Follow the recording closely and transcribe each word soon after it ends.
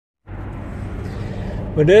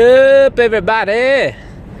What up, everybody?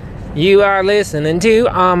 You are listening to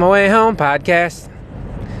On My Way Home podcast.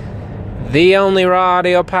 The only raw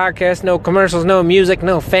audio podcast, no commercials, no music,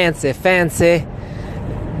 no fancy.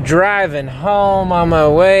 Driving home on my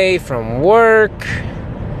way from work.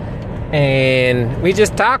 And we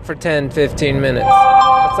just talk for 10-15 minutes.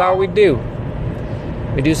 That's all we do.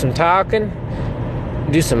 We do some talking,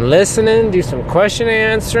 do some listening, do some question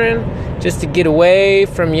answering, just to get away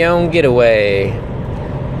from your own getaway.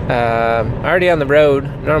 Already on the road.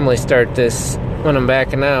 Normally start this when I'm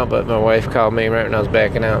backing out, but my wife called me right when I was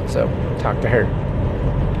backing out, so talk to her.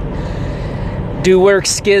 Do Work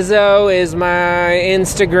Skizzo is my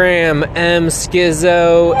Instagram. M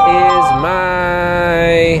Skizzo is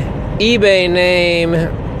my eBay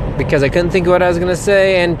name because I couldn't think of what I was going to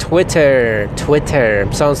say. And Twitter.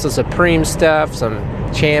 I'm selling some Supreme stuff, some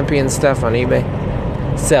Champion stuff on eBay.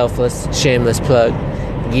 Selfless, shameless plug.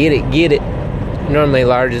 Get it. Normally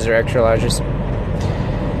larges or extra larges.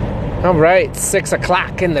 All right, 6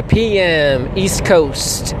 o'clock in the p.m. East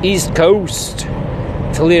Coast,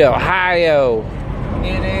 Toledo, Ohio.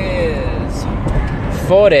 It is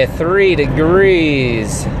 43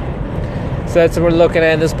 degrees. So that's what we're looking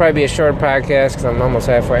at. This will probably be a short podcast because I'm almost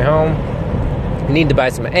halfway home. I need to buy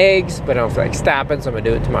some eggs, but I don't feel like stopping, so I'm going to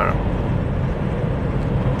do it tomorrow.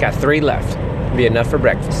 Got 3 left. Be enough for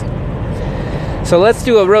breakfast. So let's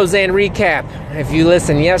do a Roseanne recap. If you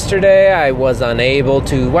listened yesterday, I was unable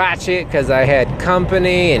to watch it because I had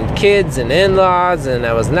company and kids and in-laws, and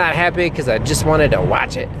I was not happy because I just wanted to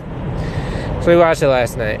watch it. So we watched it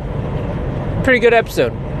last night. Pretty good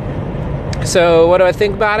episode. So what do I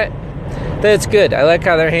think about it? That it's good. I like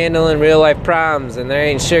how they're handling real-life problems, and they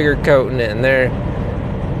ain't sugarcoating it, and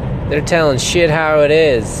they're telling shit how it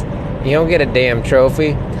is. You don't get a damn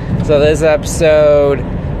trophy. So this episode,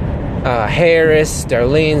 Harris,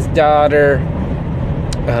 Darlene's daughter,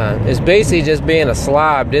 is basically just being a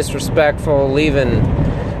slob, disrespectful,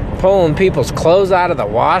 pulling people's clothes out of the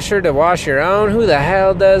washer to wash your own. Who the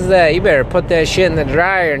hell does that? You better put that shit in the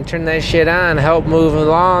dryer and turn that shit on, help move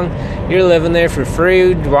along. You're living there for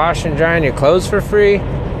free, washing and drying your clothes for free.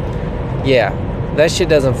 Yeah, that shit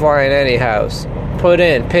doesn't fly in any house.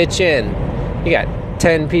 Pitch in. You got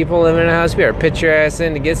 10 people living in a house, you better pitch your ass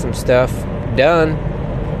in to get some stuff done.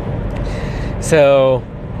 So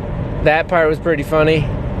that part was pretty funny.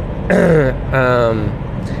 The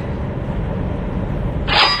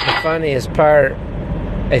funniest part,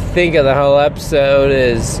 I think, of the whole episode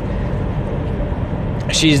is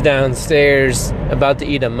she's downstairs about to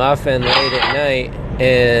eat a muffin late at night,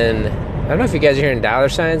 and I don't know if you guys are hearing dollar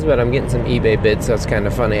signs, but I'm getting some eBay bids, so it's kind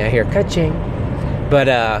of funny. I hear ka-ching. But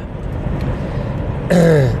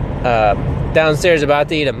downstairs about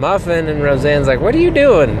to eat a muffin, and Roseanne's like, "What are you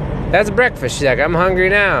doing? That's breakfast." She's like, "I'm hungry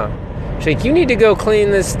now." She's like, "You need to go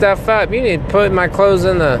clean this stuff up. You need to put my clothes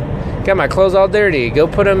got my clothes all dirty. Go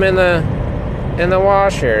put them in the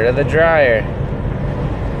washer or the dryer."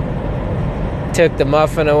 Took the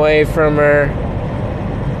muffin away from her.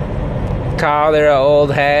 Called her an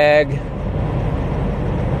old hag.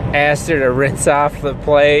 Asked her to rinse off the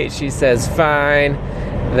plate. She says, "Fine."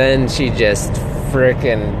 Then she just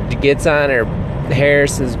frickin' gets on her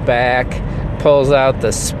Harris's back, pulls out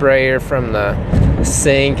the sprayer from the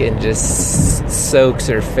sink and just soaks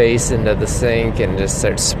her face into the sink and just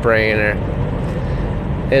starts spraying her.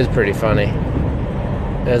 It was pretty funny.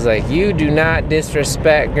 It was like, "You do not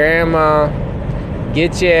disrespect Grandma.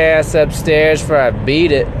 Get your ass upstairs before I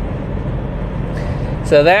beat it."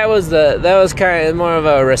 So that was kind of more of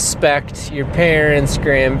a respect your parents,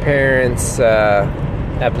 grandparents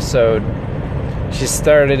episode. She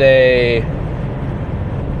started a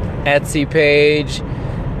Etsy page,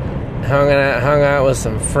 hung out with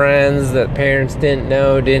some friends that parents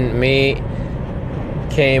didn't meet,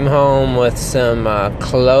 came home with some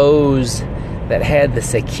clothes that had the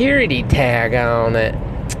security tag on it.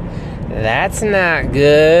 That's not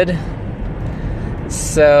good.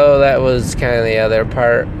 So that was kind of the other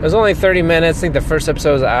part. It was only 30 minutes. I think the first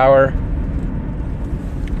episode was an hour.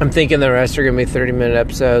 I'm thinking the rest are going to be 30-minute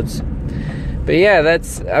episodes. But yeah,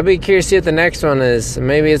 I'll be curious to see what the next one is.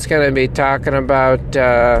 Maybe it's going to be talking about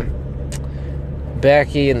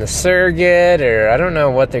Becky and the surrogate, or I don't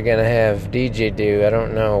know what they're going to have DJ do. I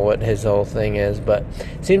don't know what his whole thing is, but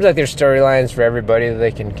it seems like there's storylines for everybody that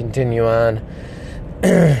they can continue on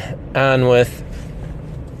with.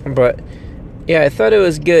 But yeah, I thought it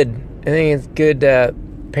was good. I think it's good.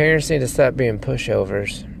 Parents need to stop being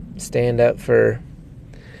pushovers. Stand up.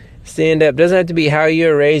 Doesn't have to be how you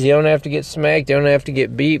were raised. You don't have to get smacked. You don't have to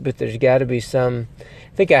get beat, but there's got to be some.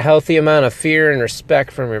 I think a healthy amount of fear and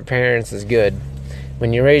respect from your parents is good.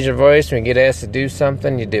 when you raise your voice, when you get asked to do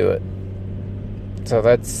something, you do it. So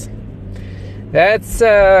that's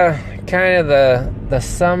kind of the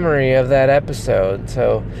summary of that episode.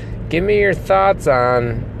 So give me your thoughts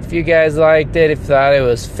on if you guys liked it, if you thought it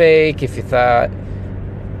was fake, if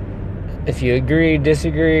you agree,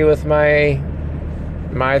 disagree with my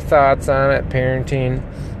thoughts on it, parenting.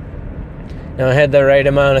 I had the right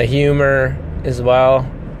amount of humor as well,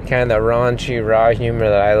 kind of raunchy, raw humor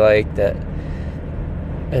that I like, that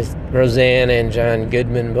as Roseanne and John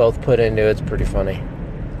Goodman both put into it. It's pretty funny.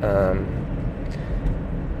 No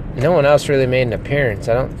one else really made an appearance.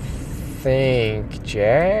 I don't think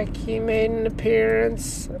Jackie made an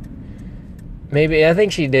appearance. Maybe, I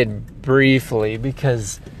think she did briefly,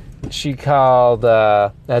 because she called,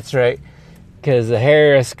 that's right, because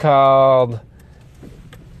Harris called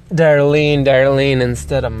Darlene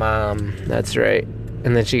instead of Mom. That's right.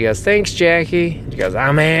 And then she goes, "Thanks, Jackie." She goes,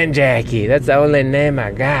 "I'm Aunt Jackie. That's the only name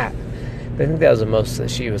I got." I think that was the most that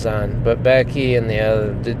she was on. But Becky and the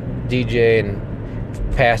other DJ and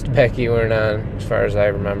past Becky weren't on, as far as I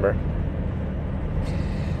remember.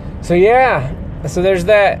 So yeah. So there's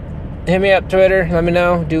that. Hit me up Twitter. Let me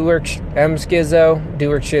know. MSchizzo.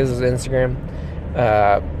 DoWorkSchizzo's Instagram.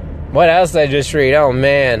 What else did I just read? Oh,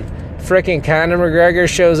 man. Frickin' Conor McGregor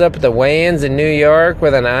shows up at the weigh-ins in New York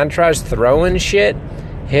with an entourage throwing shit,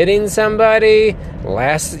 hitting somebody,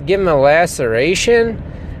 give him a laceration.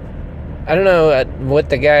 I don't know what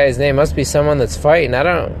the guy's name. Must be someone that's fighting.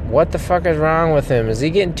 What the fuck is wrong with him? Is he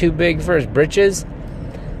getting too big for his britches?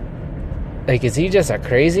 Like, is he just a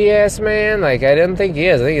crazy-ass man? Like, I didn't think he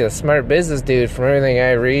is. I think he's a smart business dude from everything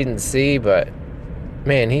I read and see, but,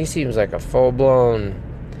 man, he seems like a full-blown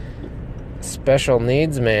special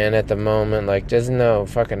needs man at the moment. Like, doesn't know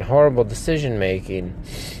fucking horrible decision-making.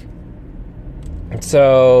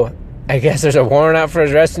 So, I guess there's a warrant out for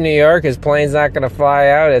his arrest in New York. His plane's not going to fly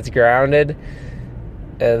out. It's grounded.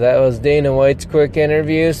 That was Dana White's quick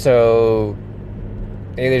interview, so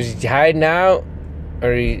either he's hiding out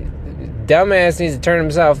or dumbass needs to turn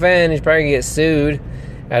himself in. He's probably going to get sued.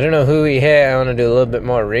 I don't know who he hit. I want to do a little bit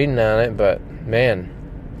more reading on it, but man,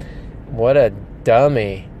 what a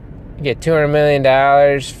dummy. You get $200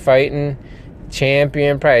 million fighting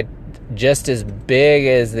champion, probably just as big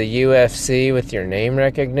as the UFC with your name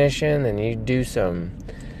recognition, and you do some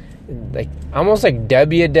like almost like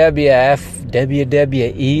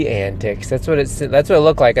WWE antics. That's what it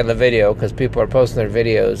looked like in the video, because people are posting their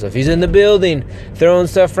videos of he's in the building throwing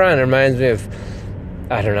stuff around. It reminds me of,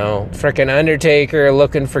 I don't know, frickin' Undertaker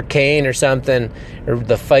looking for Kane or something, or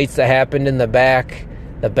the fights that happened in the back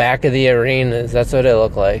of the arenas. That's what it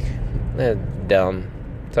looked like. Dumb.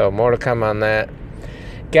 So more to come on that.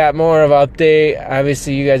 Got more of an update.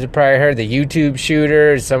 Obviously, you guys have probably heard the YouTube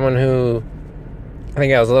shooter is someone who, I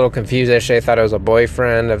think I was a little confused. Actually, I thought it was a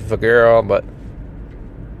boyfriend of a girl, but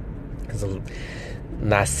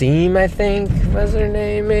Nasim, I think, was her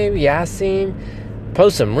name, maybe Yasim.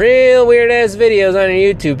 Post some real weird-ass videos on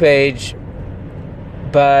your YouTube page,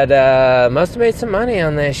 but must have made some money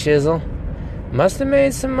on that shizzle. Must have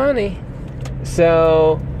made some money.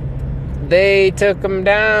 So they took him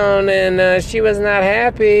down, and she was not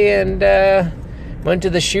happy, and went to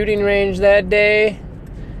the shooting range that day.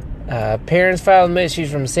 Parents filed she's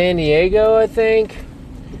from San Diego, I think.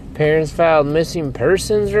 Parents filed missing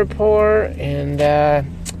persons report, and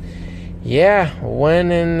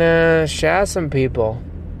went and shot some people,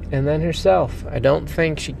 and then herself. I don't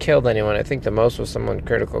think she killed anyone. I think the most was someone in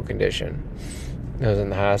critical condition that was in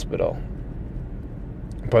the hospital.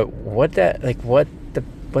 But what the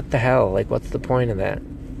hell? Like, what's the point of that?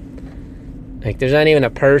 Like, there's not even a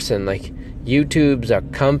person. Like, YouTube's a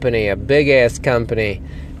company, a big-ass company.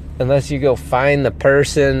 Unless you go find the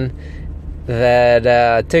person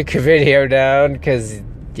that took your video down, because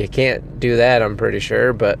you can't do that, I'm pretty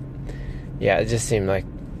sure. But, yeah, it just seemed like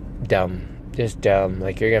dumb. Just dumb.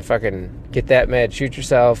 Like, you're going to fucking get that mad, shoot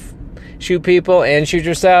yourself, shoot people, and shoot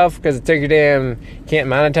yourself because it took your damn, can't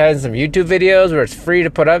monetize some YouTube videos where it's free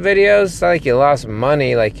to put up videos. It's not like you lost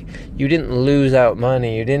money. Like, you didn't lose out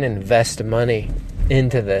money. You didn't invest money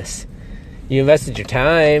into this. You invested your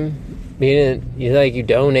time. You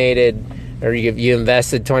donated, or you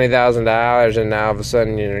invested $20,000, and now all of a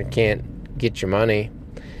sudden you can't get your money.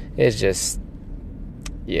 It's just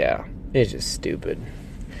stupid.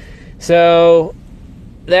 So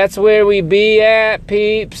that's where we be at,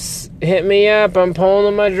 peeps. Hit me up. I'm pulling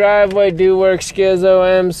in my driveway.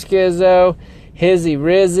 DoWorkSchizzo, MSchizzo, Hizzy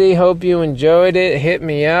Rizzy. Hope you enjoyed it. Hit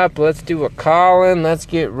me up. Let's do a call-in. Let's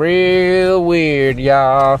get real weird,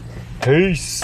 y'all. Peace.